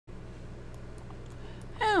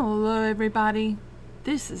Hello everybody,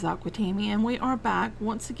 this is Aquatami and we are back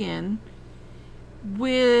once again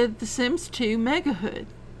with The Sims 2 MEGAHOOD.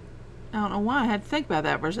 I don't know why I had to think about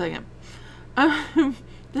that for a second.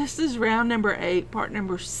 This is round number 8, part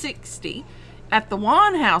number 60 at the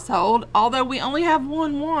Juan household, although we only have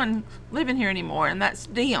one Juan living here anymore, and that's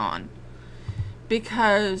Dion,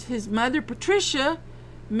 because his mother Patricia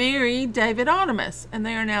married David Ottomas and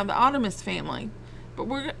they are now the Ottomas family.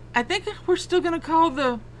 But I think we're still going to call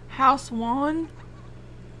the house Juan.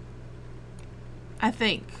 I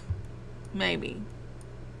think. Maybe.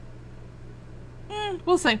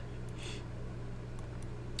 We'll see.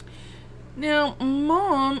 Now,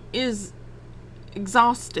 Mom is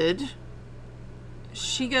exhausted.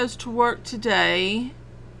 She goes to work today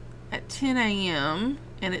at 10 a.m.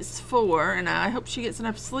 and it's 4, and I hope she gets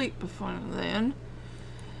enough sleep before then.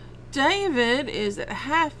 David is at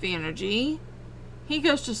half energy. He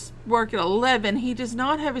goes to work at 11. He does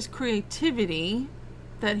not have his creativity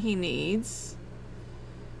that he needs.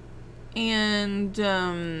 And,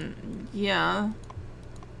 yeah.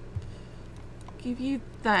 Give you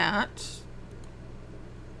that.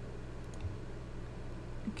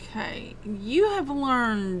 Okay. You have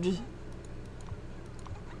learned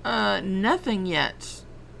nothing yet.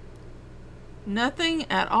 Nothing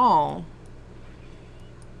at all.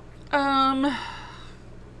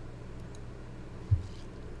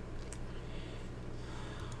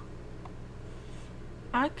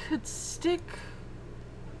 I could stick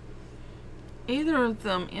either of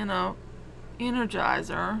them in a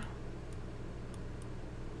energizer.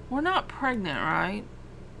 We're not pregnant, right?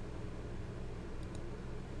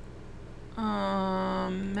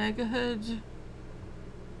 MEGAHOOD.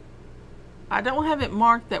 I don't have it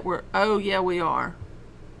marked that we're... Oh, yeah, we are.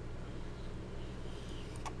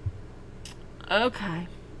 Okay.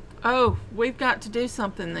 Oh, we've got to do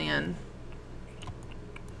something then.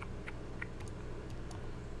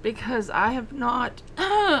 Because I have not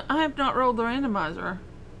rolled the randomizer.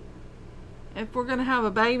 If we're gonna have a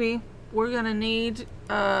baby, we're gonna need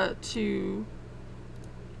to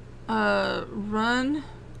run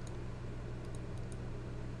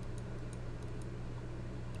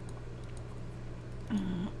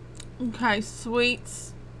okay,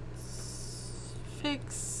 sweets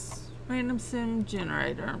fix random sim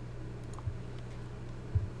generator.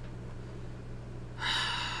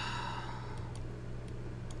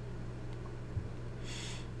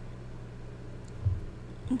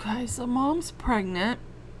 Okay, so Mom's pregnant,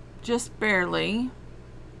 just barely,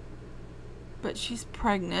 but she's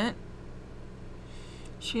pregnant.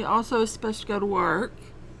 She also is supposed to go to work.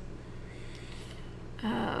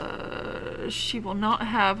 She will not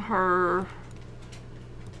have her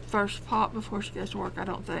first pop before she goes to work, I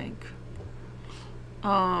don't think.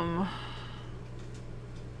 And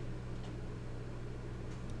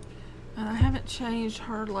I haven't changed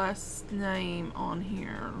her last name on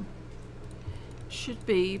here. Should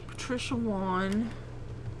be Patricia Juan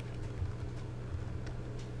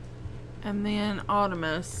and then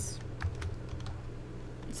Ottomas.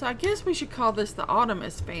 So I guess we should call this the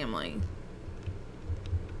Ottomas family.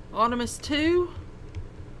 Ottomas 2.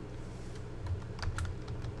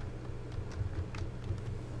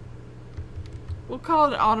 We'll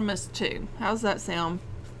call it Ottomas 2. How's that sound?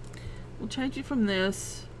 We'll change it from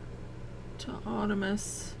this to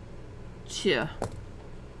Ottomas 2.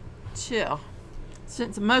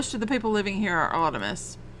 Since most of the people living here are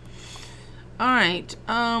Ottomas. Alright,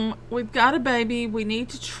 we've got a baby. We need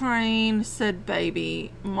to train said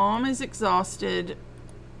baby. Mom is exhausted,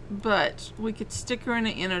 but we could stick her in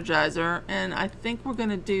an energizer, and I think we're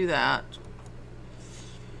going to do that.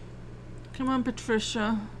 Come on,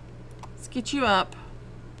 Patricia. Let's get you up.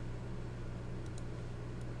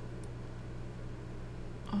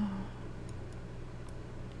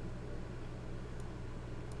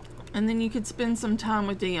 And then you could spend some time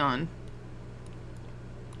with Dion.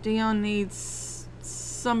 Dion needs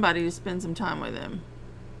somebody to spend some time with him.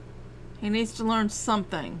 He needs to learn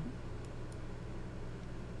something.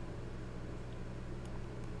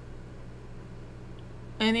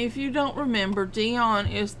 And if you don't remember, Dion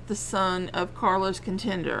is the son of Carlos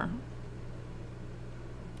Contender.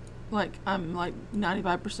 Like, I'm like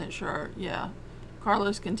 95% sure. Yeah.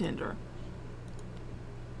 Carlos Contender.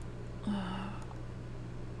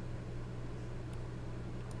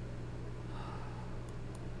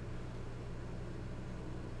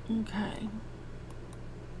 Okay.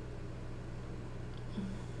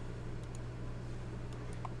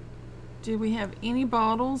 Do we have any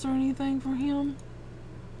bottles or anything for him?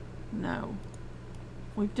 No.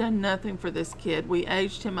 We've done nothing for this kid. We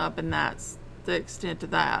aged him up and that's the extent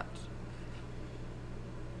of that.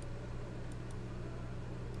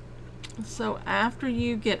 So after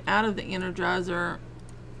you get out of the Energizer,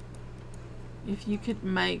 if you could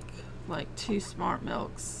make like 2 smart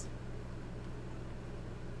milks.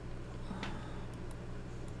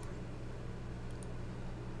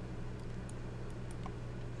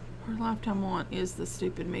 Her lifetime want is the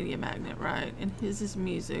stupid media magnet, right? And his is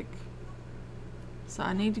music. So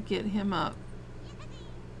I need to get him up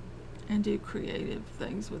and do creative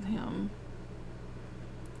things with him,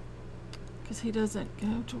 because he doesn't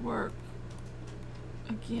go to work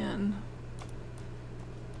again.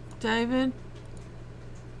 David,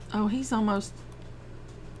 oh, he's almost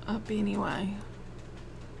up anyway.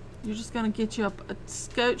 You're just gonna get you up a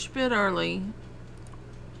scotch bit early.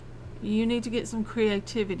 You need to get some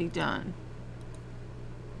creativity done.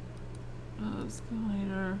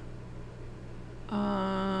 Escalator.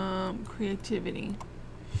 Creativity.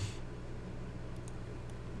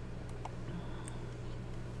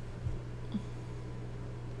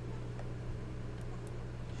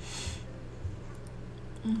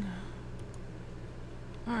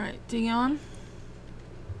 Alright, Dion.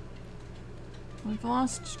 We've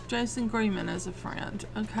lost Jason Greenman as a friend.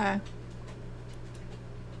 Okay.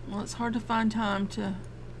 Well, it's hard to find time to...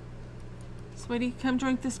 Sweetie, come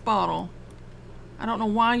drink this bottle. I don't know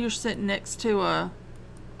why you're sitting next to a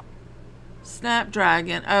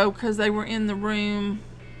Snapdragon. Oh, because they were in the room.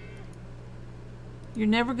 You're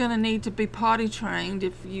never going to need to be potty trained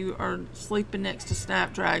if you are sleeping next to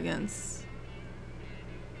Snapdragons.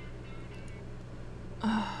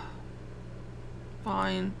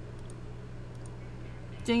 Fine.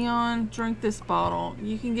 Dion, drink this bottle.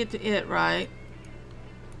 You can get to it, right?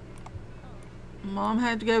 Mom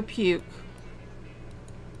had to go puke.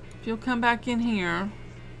 If you'll come back in here.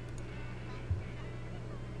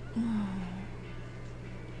 And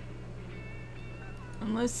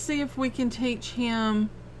let's see if we can teach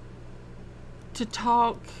him to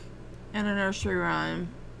talk and a nursery rhyme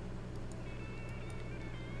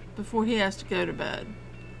before he has to go to bed.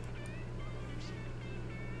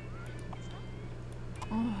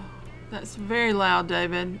 Oh, that's very loud,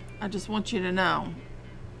 David. I just want you to know.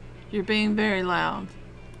 You're being very loud.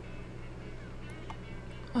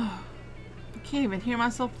 Oh, I can't even hear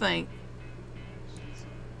myself think.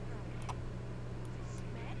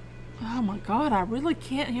 Oh my God, I really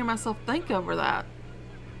can't hear myself think over that.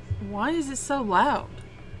 Why is it so loud?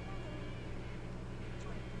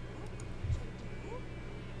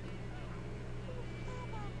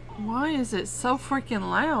 Why is it so freaking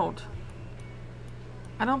loud?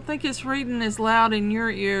 I don't think it's reading as loud in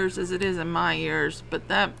your ears as it is in my ears, but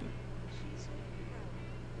that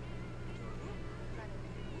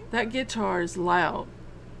guitar is loud.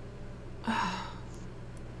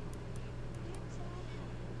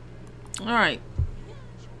 Alright.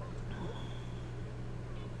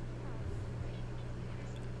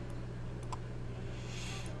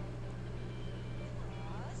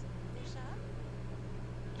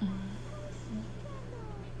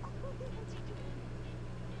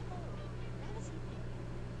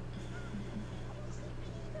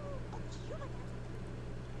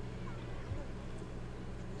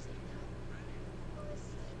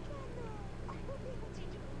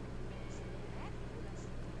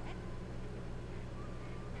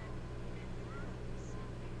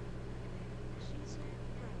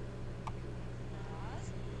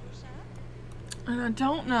 And I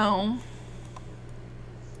don't know.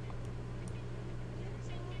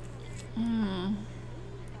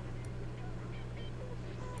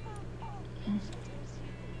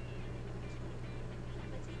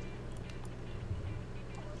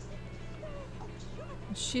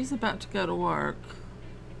 She's about to go to work.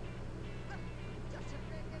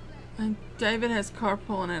 And David has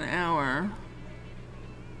carpool in an hour.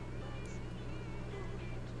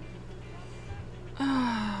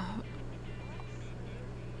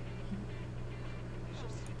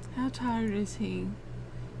 How tired is he?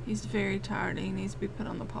 He's very tired. He needs to be put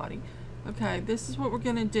on the potty. Okay, this is what we're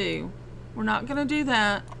going to do. We're not going to do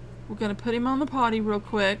that. We're going to put him on the potty real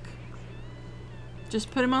quick.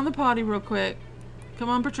 Just put him on the potty real quick. Come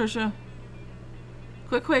on, Patricia.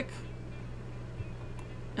 Quick, quick.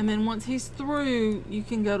 And then once he's through, you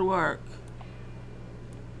can go to work.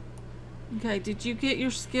 Okay, did you get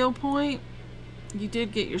your skill point? You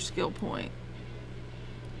did get your skill point.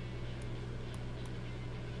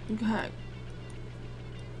 Okay.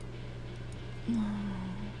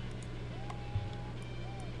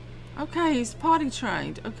 Okay, he's potty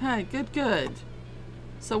trained. Okay, good, good.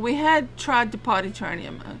 So we had tried to potty train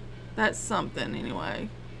him. That's something, anyway.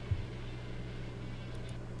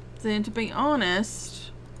 Then, to be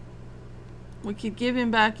honest, we could give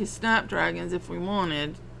him back his Snapdragons if we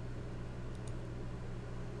wanted.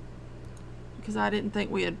 because I didn't think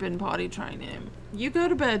we had been potty trained him. You go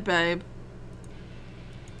to bed, babe.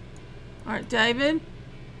 Alright, David.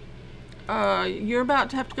 You're about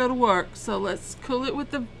to have to go to work, so let's cool it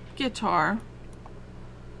with the guitar.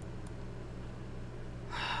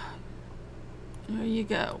 There you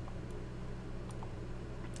go.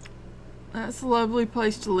 That's a lovely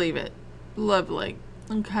place to leave it. Lovely.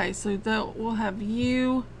 Okay, so that we'll have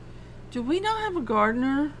you. Do we not have a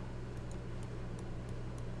gardener?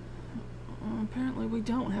 Apparently we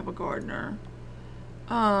don't have a gardener.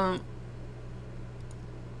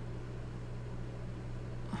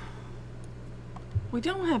 We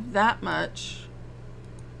don't have that much.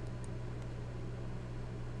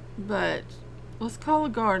 But let's call a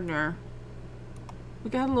gardener. We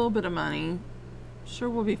got a little bit of money. Sure,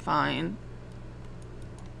 we'll be fine.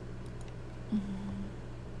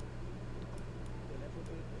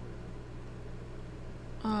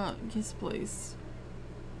 Yes, please.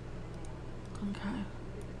 Okay.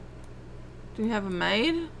 Do we have a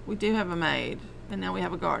maid? We do have a maid. And now we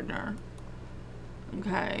have a gardener.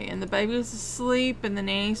 Okay, and the baby is asleep and the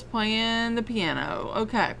nanny's playing the piano.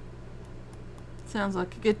 Okay. Sounds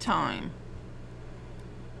like a good time.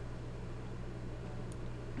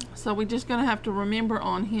 So we're just going to have to remember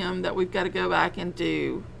on him that we've got to go back and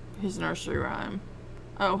do his nursery rhyme.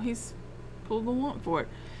 Oh, he's pulled the want for it.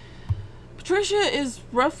 Patricia is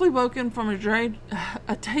roughly woken from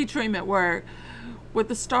a daydream at work with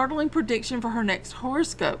a startling prediction for her next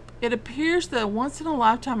horoscope. It appears that a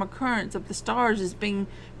once-in-a-lifetime occurrence of the stars is being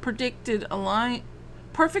predicted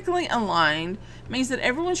perfectly aligned, means that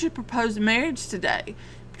everyone should propose marriage today.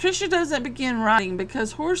 Patricia doesn't begin writing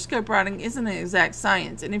because horoscope writing isn't an exact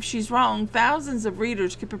science, and if she's wrong, thousands of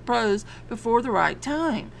readers could propose before the right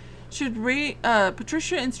time. Should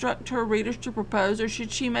Patricia instruct her readers to propose, or should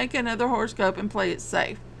she make another horoscope and play it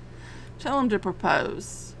safe? Tell them to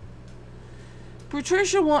propose.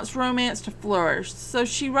 Patricia wants romance to flourish, so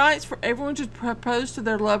she writes for everyone to propose to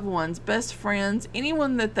their loved ones, best friends,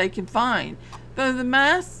 anyone that they can find. Though a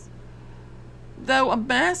mass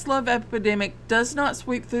love epidemic does not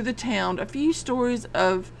sweep through the town, a few stories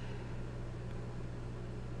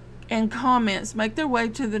and comments make their way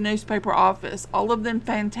to the newspaper office, all of them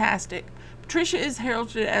fantastic. Patricia is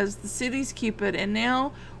heralded as the city's Cupid and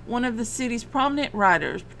now one of the city's prominent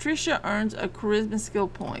writers. Patricia earns a charisma skill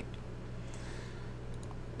point.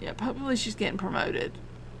 Yep, hopefully she's getting promoted.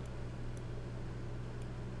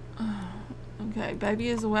 Okay, baby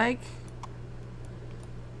is awake.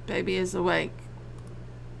 Baby is awake.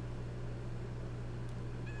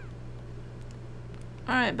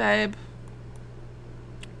 Alright, babe.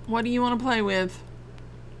 What do you want to play with?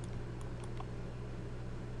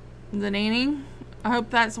 The nanny? I hope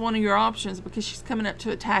that's one of your options because she's coming up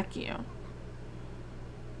to attack you.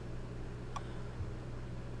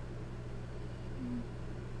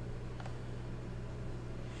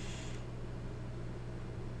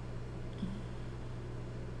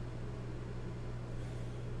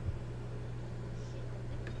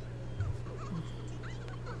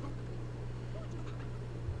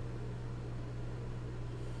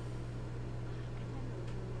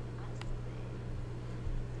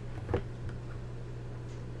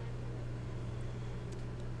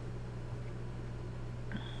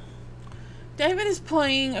 David is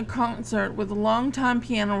playing a concert with a longtime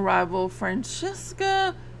piano rival,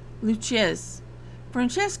 Francesca Lucchese.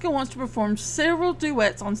 Francesca wants to perform several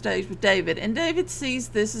duets on stage with David, and David sees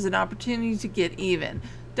this as an opportunity to get even.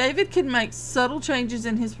 David can make subtle changes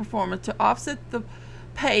in his performance to offset the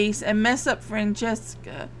pace and mess up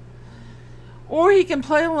Francesca. Or he can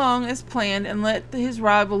play along as planned and let his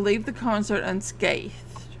rival leave the concert unscathed.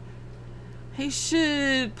 He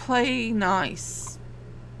should play nice.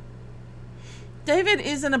 David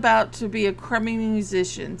isn't about to be a crummy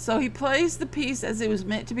musician, so he plays the piece as it was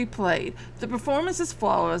meant to be played. The performance is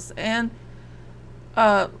flawless, and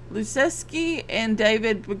Lucchese and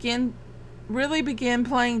David really begin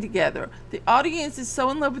playing together. The audience is so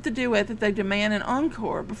in love with the duet that they demand an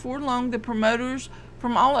encore. Before long, the promoters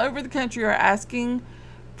from all over the country are asking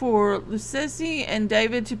for Lucchese and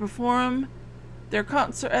David to perform their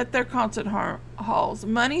concert at their concert halls.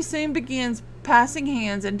 Money soon begins passing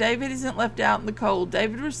hands, and David isn't left out in the cold.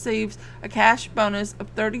 David receives a cash bonus of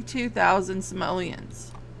 32,000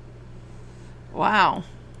 simoleons. Wow.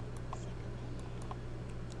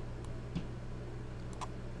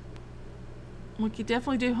 We could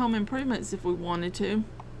definitely do home improvements if we wanted to.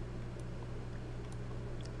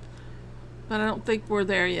 But I don't think we're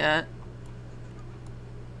there yet.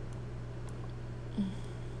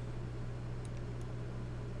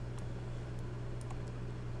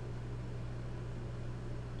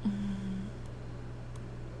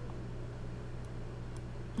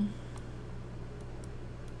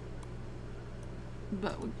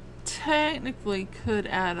 But we technically could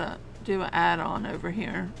do an add-on over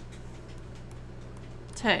here.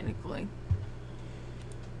 Technically.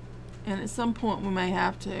 And at some point we may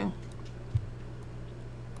have to.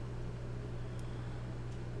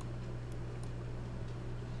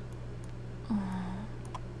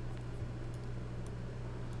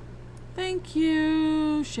 Thank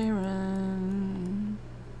you, Sharon.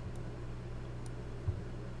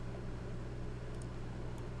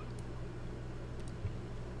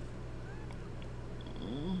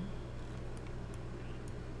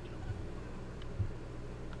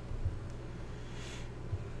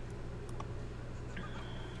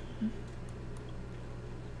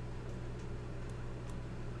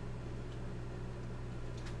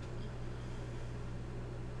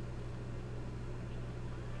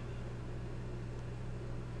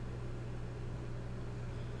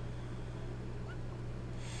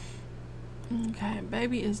 Okay,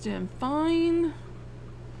 baby is doing fine.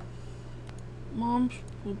 Mom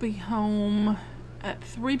will be home at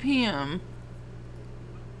 3 p.m.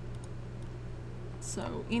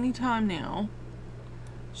 So anytime now.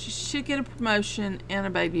 She should get a promotion and a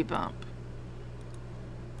baby bump.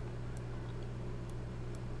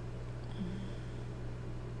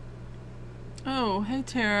 Oh, hey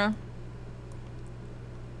Tara.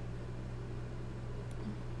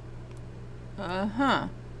 Uh-huh.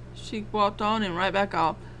 She walked on and right back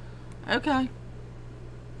off. Okay.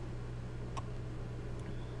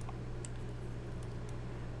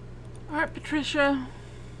 Alright, Patricia.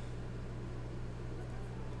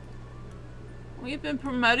 We've been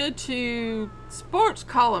promoted to sports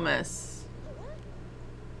columnist.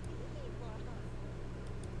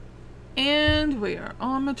 And we are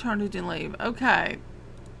on maternity leave. Okay.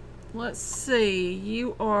 Let's see.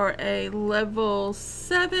 You are a level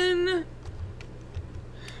 7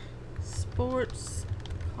 sports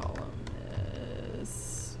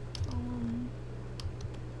columnist.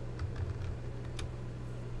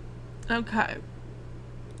 Okay.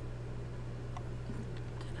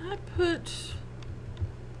 Did I put...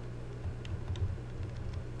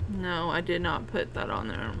 No, I did not put that on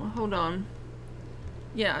there. Well, hold on.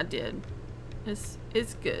 Yeah, I did. It's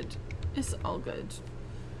good. It's all good.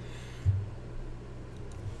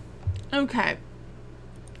 Okay.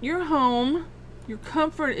 You're home. Your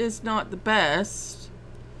comfort is not the best.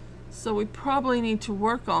 So we probably need to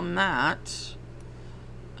work on that.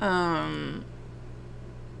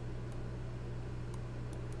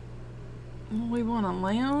 We want to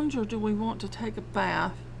lounge or do we want to take a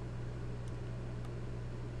bath?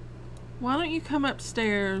 Why don't you come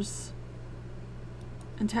upstairs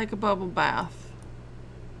and take a bubble bath?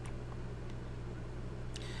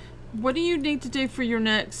 What do you need to do for your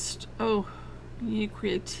next... Oh, you need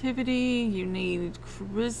creativity, you need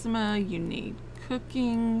charisma, you need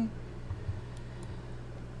cooking.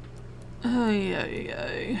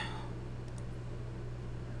 You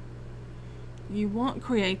want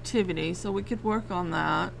creativity, so we could work on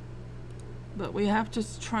that. But we have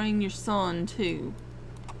to train your son too.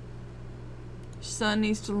 Your son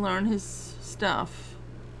needs to learn his stuff.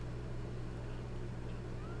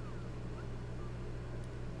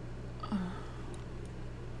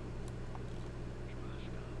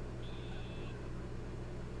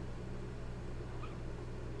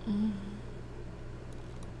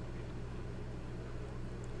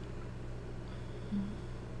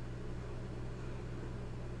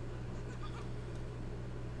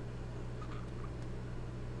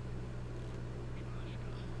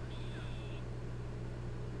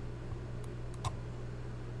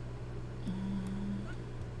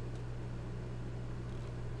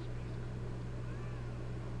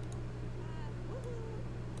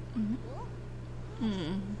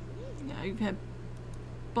 Yeah, you've had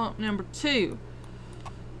bump number 2.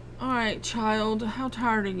 Alright, child, how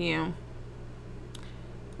tired are you?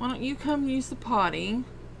 Why don't you come use the potty?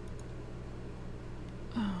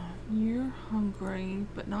 Oh, you're hungry,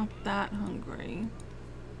 but not that hungry.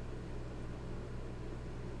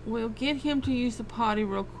 We'll get him to use the potty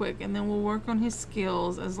real quick, and then we'll work on his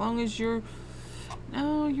skills. As long as you're...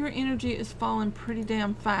 No, your energy is falling pretty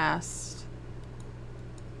damn fast.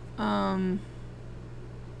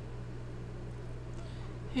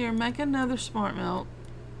 Here, make another smart milk.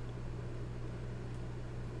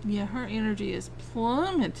 Yeah, her energy is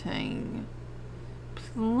plummeting.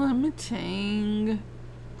 Plummeting.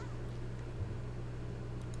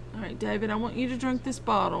 Alright, David, I want you to drink this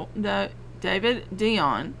bottle. David,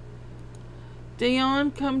 Dion.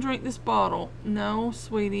 Dion, come drink this bottle. No,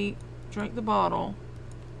 sweetie, drink the bottle.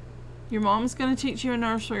 Your mom's going to teach you a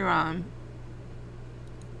nursery rhyme.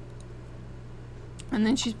 And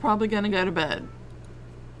then she's probably going to go to bed.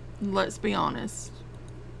 Let's be honest.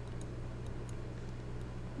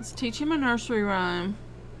 Let's teach him a nursery rhyme.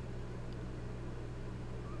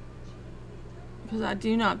 Because I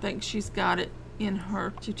do not think she's got it in her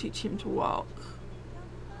to teach him to walk.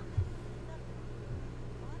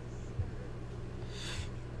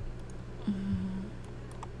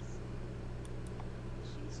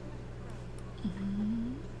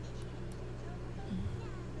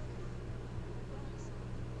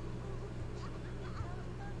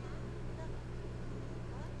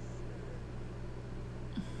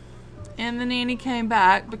 And the nanny came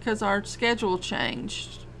back because our schedule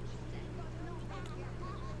changed.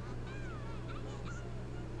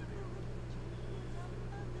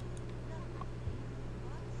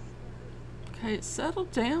 Okay, it's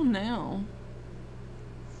settled down now.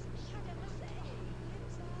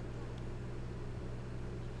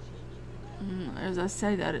 As I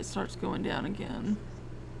say that, it starts going down again.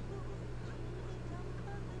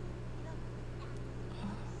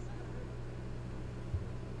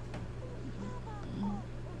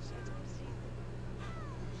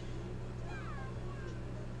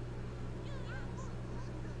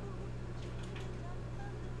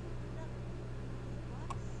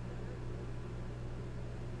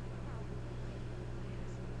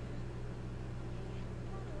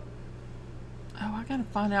 Oh, I gotta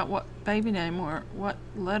find out what baby name or what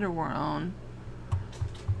letter we're on.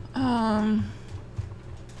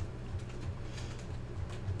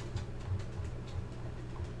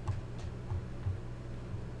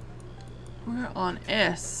 We're on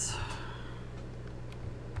S.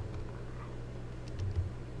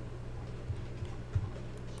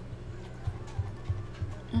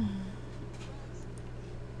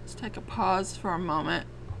 Let's take a pause for a moment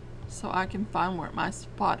so I can find where my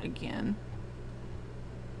spot again.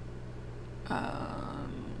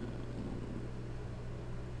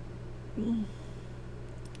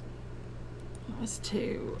 That was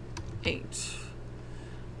 2, 8.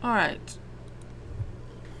 All right.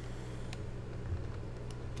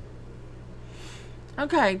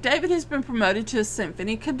 Okay, David has been promoted to a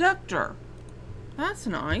symphony conductor. That's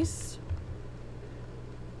nice.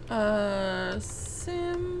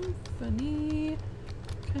 Symphony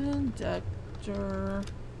conductor.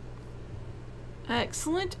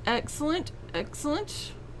 Excellent, excellent,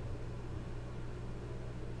 excellent.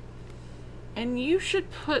 And you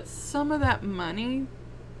should put some of that money.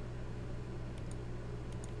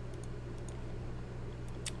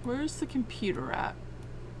 Where's the computer at?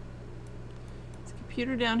 Is the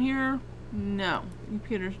computer down here? No,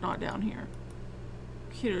 computer's not down here.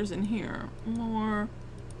 Computer's in here. More.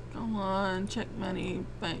 Go on, check money,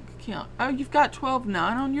 bank account. Oh, you've got 12.9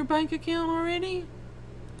 on your bank account already?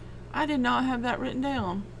 I did not have that written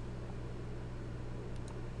down.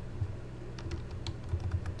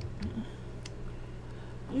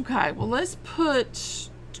 Okay, well, let's put,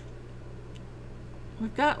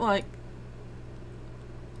 we've got like,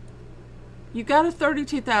 you got a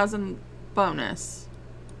 32,000 bonus.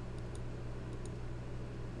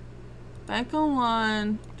 Bank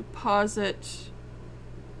online, deposit,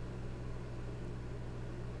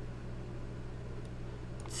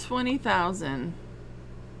 20,000.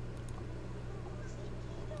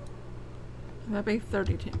 That'd be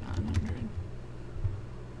 32,900.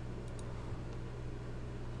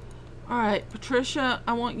 All right, Patricia,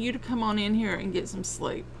 I want you to come on in here and get some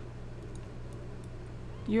sleep.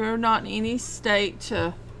 You're not in any state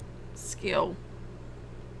to skill.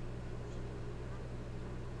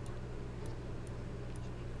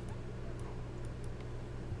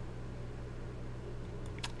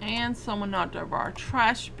 And someone knocked over our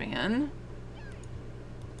trash bin.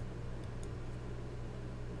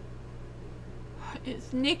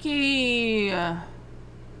 It's Nikki.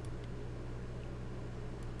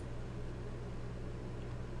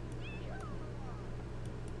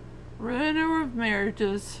 Ruiner of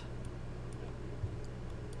marriages.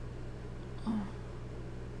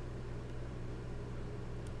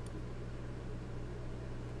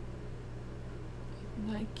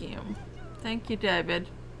 Thank you. Thank you, David.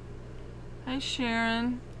 Hey,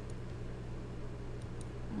 Sharon.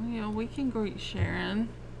 Yeah, we can greet Sharon.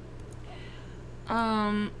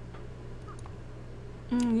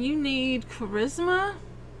 You need charisma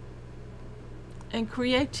and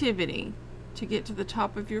creativity to get to the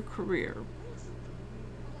top of your career.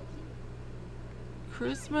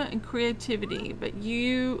 Charisma and creativity, but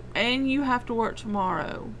you have to work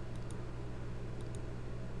tomorrow.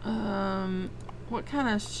 What kind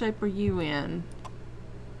of shape are you in?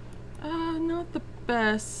 Not the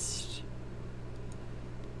best.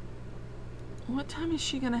 What time is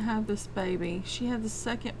she gonna have this baby? She had the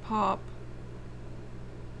second pop.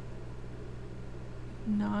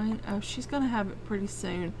 9. Oh, she's gonna have it pretty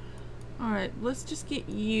soon. Alright, let's just get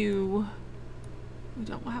you. We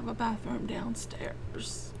don't have a bathroom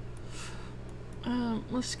downstairs.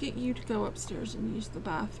 Let's get you to go upstairs and use the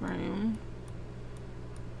bathroom.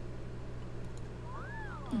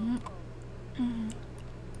 Mm-hmm. Mm-hmm.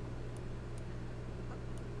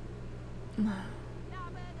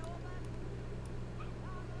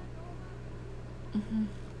 Mm-hmm.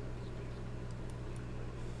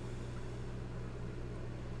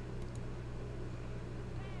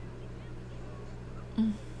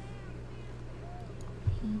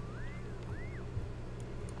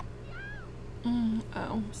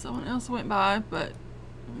 Oh, someone else went by, but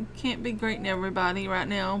can't be greeting everybody right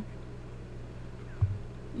now.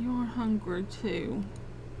 You're hungry too.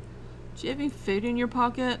 Do you have any food in your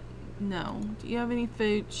pocket? No. Do you have any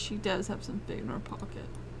food? She does have some food in her pocket.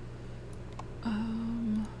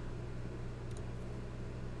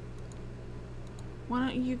 Why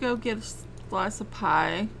don't you go get a slice of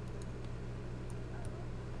pie?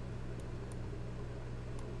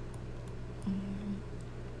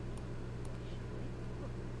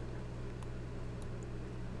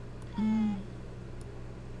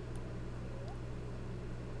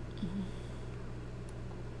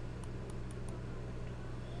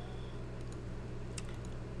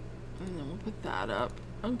 And then we'll put that up.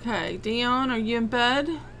 Okay, Dion, are you in bed?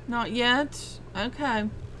 Not yet? Okay.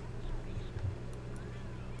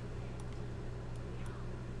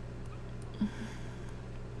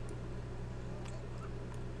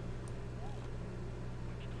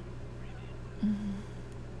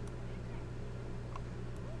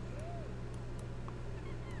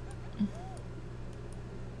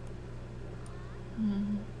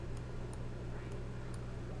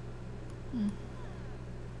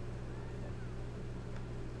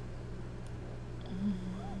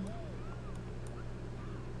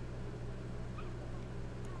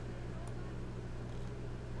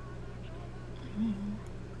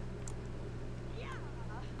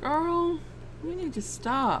 Girl, you need to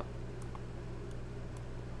stop.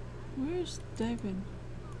 Where's David?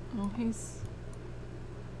 Oh, he's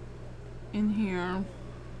in here.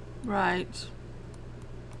 Right.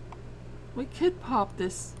 We could pop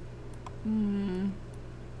this.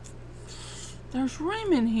 There's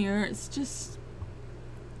room in here. It's just...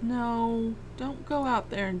 No, don't go out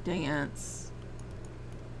there and dance.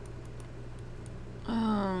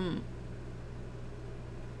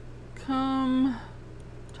 Come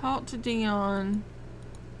talk to Dion.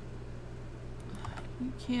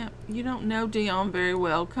 You don't know Dion very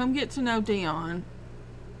well. Come get to know Dion.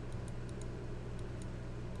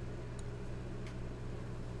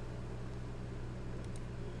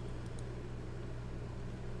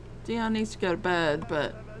 Dion needs to go to bed,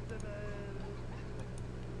 but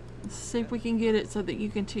let's see if we can get it so that you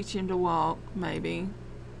can teach him to walk, maybe.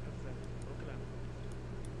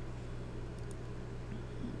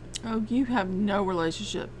 Oh, you have no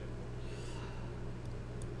relationship.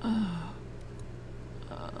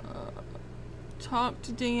 Talk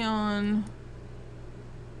to Dion.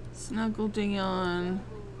 Snuggle Dion.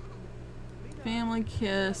 Family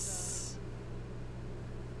kiss.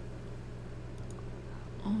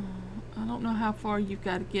 I don't know how far you've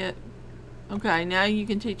got to get. Okay, now you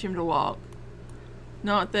can teach him to walk.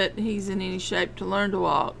 Not that he's in any shape to learn to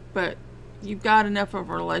walk, but you've got enough of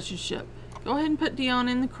a relationship. Go ahead and put Dion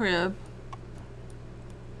in the crib.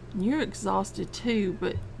 You're exhausted too,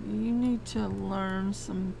 but you need to learn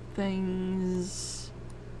some things.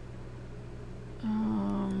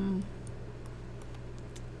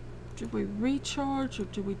 Do we recharge or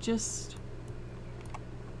do we just...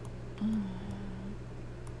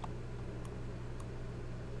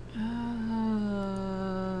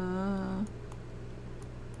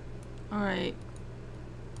 Alright.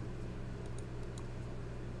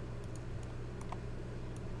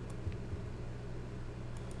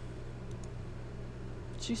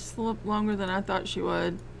 She slept longer than I thought she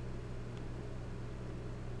would.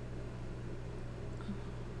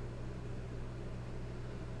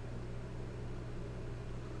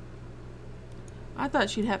 I thought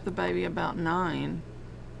she'd have the baby about 9.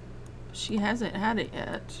 She hasn't had it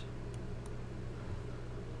yet.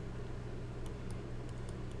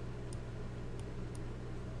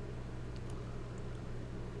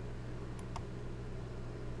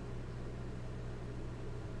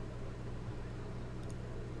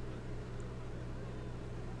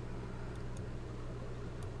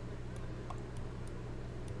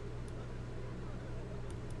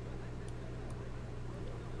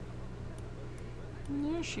 And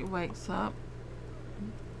there she wakes up.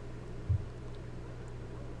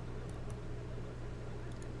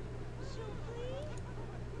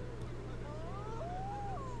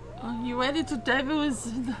 Oh, you waited till David was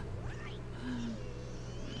in the...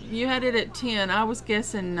 You had it at 10. I was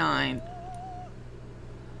guessing 9.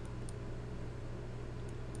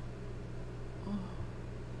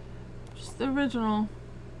 Just the original.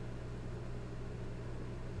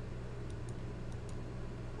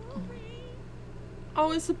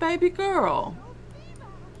 Oh, it's a baby girl.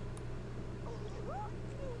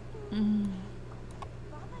 Mm.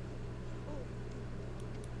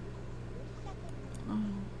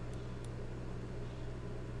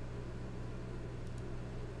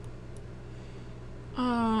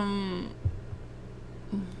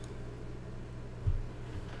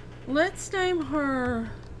 Let's name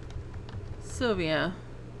her Sylvia.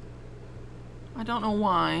 I don't know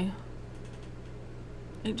why.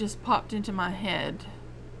 It just popped into my head.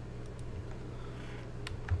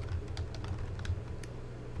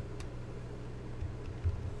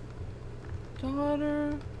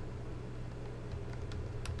 Daughter.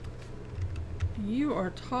 You are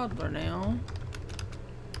a toddler now.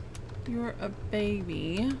 You're a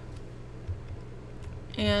baby.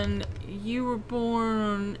 And you were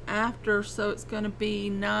born after, so it's going to be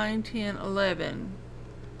 9, 10, 11.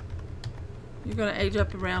 You're going to age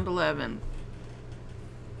up to around 11.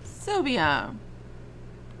 Sylvia.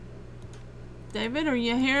 David, are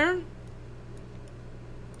you here?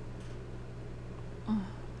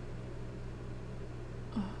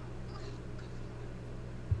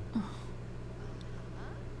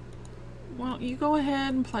 Well, you go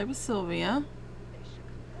ahead and play with Sylvia.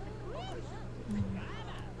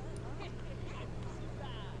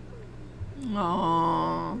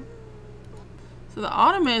 Aww. So the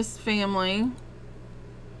Ottomas family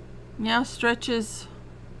now stretches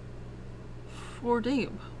 4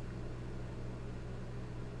 deep.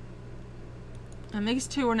 And these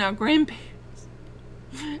two are now grandparents.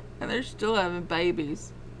 And they're still having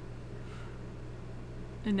babies.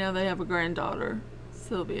 And now they have a granddaughter,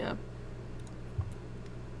 Sylvia.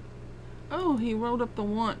 Oh, he rolled up the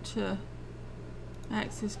want to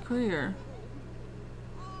Max's career.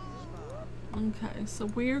 Okay, so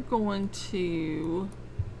we're going to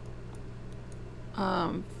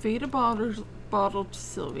feed a bottle to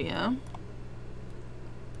Sylvia,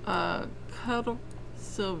 cuddle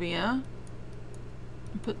Sylvia,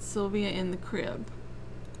 and put Sylvia in the crib.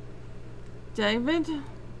 David?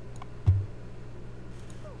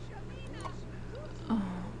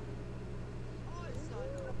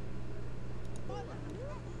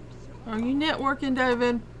 Are you networking,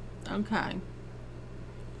 David? Okay.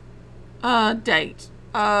 Date.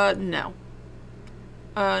 No.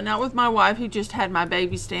 Not with my wife who just had my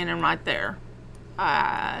baby standing right there.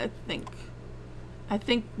 I think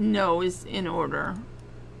no is in order.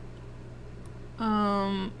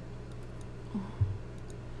 Alright,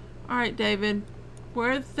 David.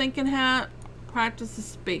 Wear the thinking hat. Practice the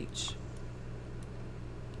speech.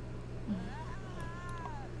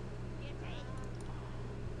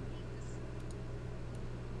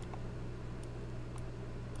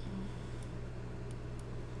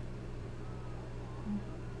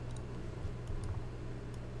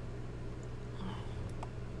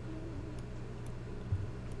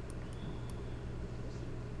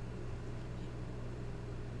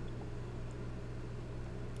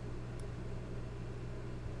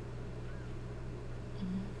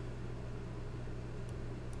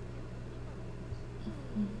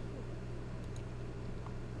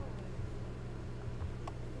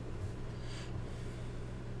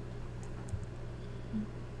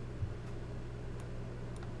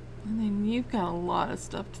 And then you've got a lot of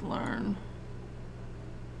stuff to learn.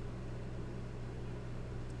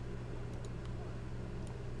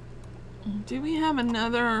 Do we have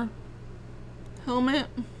another helmet?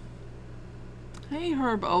 Hey,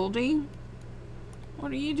 Herb Oldie.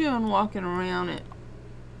 What are you doing walking around at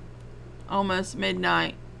almost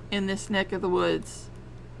midnight in this neck of the woods?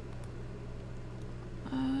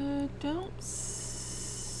 I don't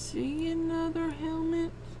see another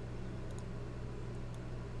helmet.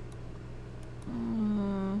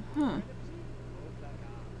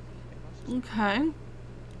 Okay.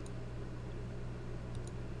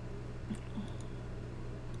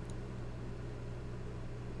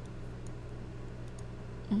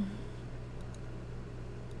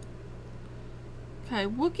 Okay,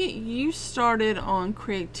 we'll get you started on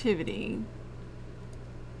creativity.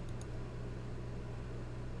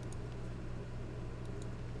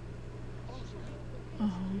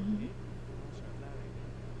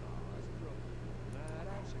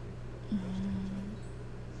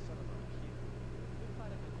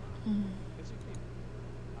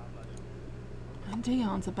 And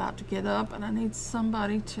Dion's about to get up, and I need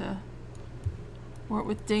somebody to work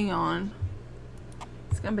with Dion.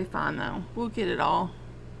 It's gonna be fine though. We'll get it all.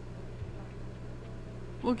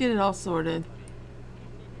 We'll get it all sorted.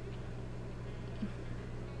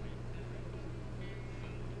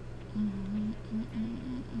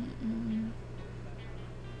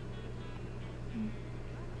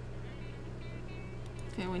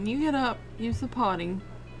 Okay, when you get up, use the potty.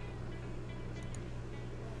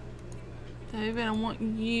 David, I want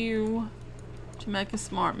you to make a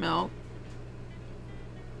smart milk.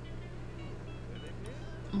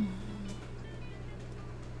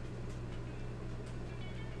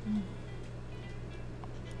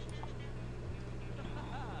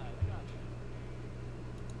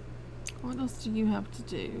 What else do you have to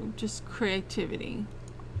do? Just creativity.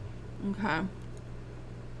 Okay.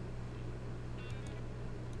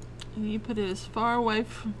 And you put it as far away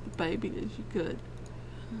from the baby as you could.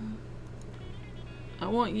 I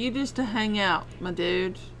want you just to hang out, my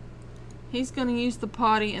dude. He's going to use the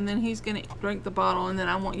potty and then he's going to drink the bottle, and then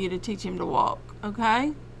I want you to teach him to walk,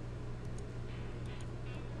 okay?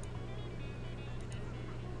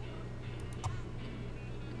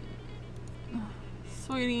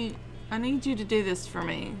 Sweetie, I need you to do this for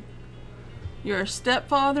me. You're a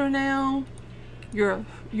stepfather now. You're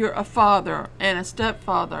a father and a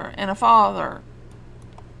stepfather and a father.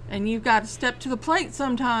 And you've got to step to the plate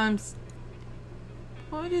sometimes.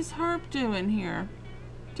 What is Herb doing here?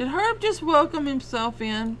 Did Herb just welcome himself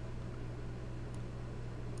in?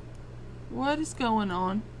 What is going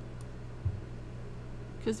on?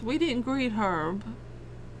 Because we didn't greet Herb.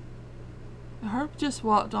 Herb just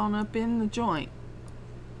walked on up in the joint.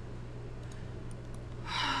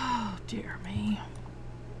 Oh, dear me.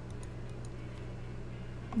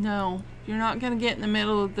 No, you're not going to get in the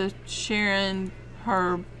middle of the Sharon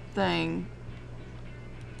Herb thing.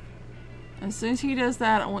 As soon as he does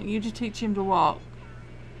that, I want you to teach him to walk.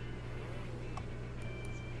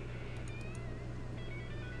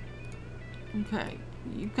 Okay,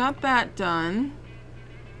 you've got that done.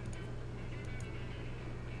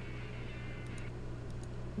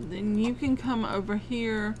 Then you can come over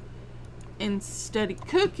here and study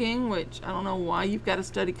cooking, which I don't know why you've got to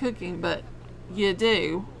study cooking, but you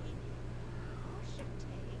do.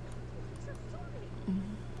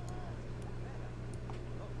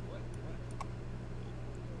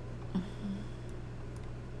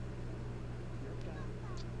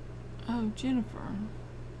 Oh, Jennifer.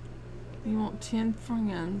 You want 10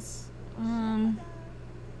 friends.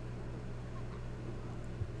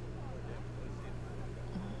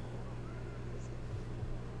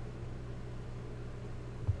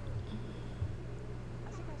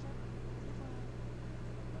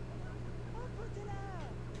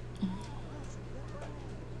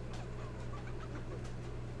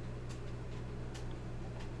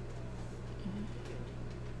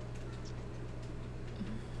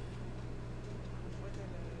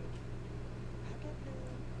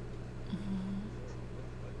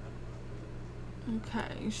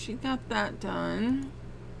 Okay, she got that done.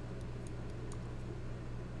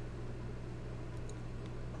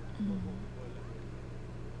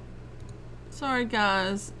 Sorry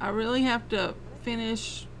guys, I really have to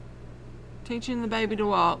finish teaching the baby to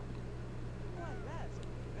walk.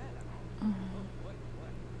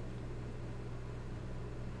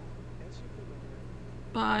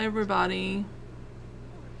 Bye everybody.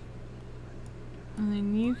 And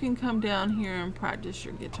then you can come down here and practice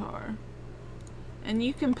your guitar. And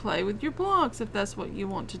you can play with your blocks if that's what you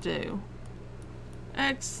want to do.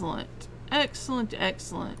 Excellent. Excellent,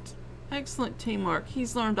 excellent. Excellent teamwork.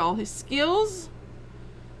 He's learned all his skills.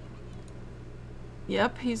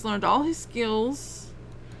 Yep, he's learned all his skills.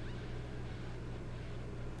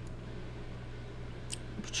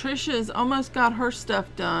 Patricia's almost got her stuff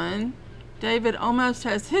done. David almost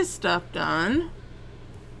has his stuff done.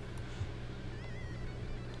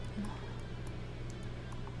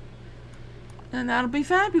 And that'll be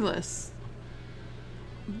fabulous.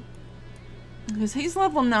 Because he's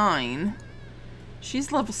level 9.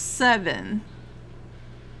 She's level 7.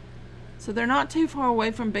 So they're not too far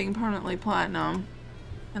away from being permanently platinum.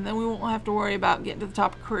 And then we won't have to worry about getting to the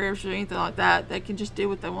top of careers or anything like that. They can just do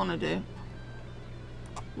what they want to do.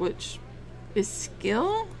 Which is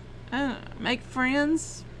skill? Make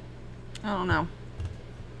friends? I don't know.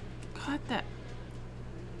 God, that...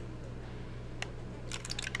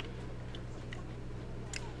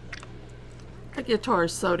 That guitar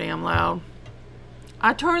is so damn loud.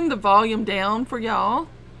 I turned the volume down for y'all,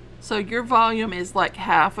 so your volume is like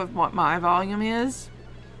half of what my volume is.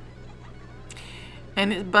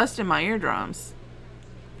 And it's busting my eardrums.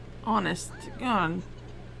 Honest to God,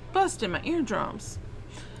 busting my eardrums.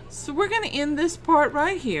 So we're going to end this part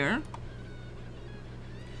right here.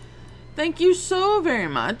 Thank you so very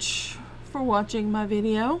much for watching my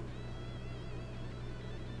video.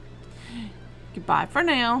 Goodbye for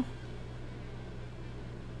now.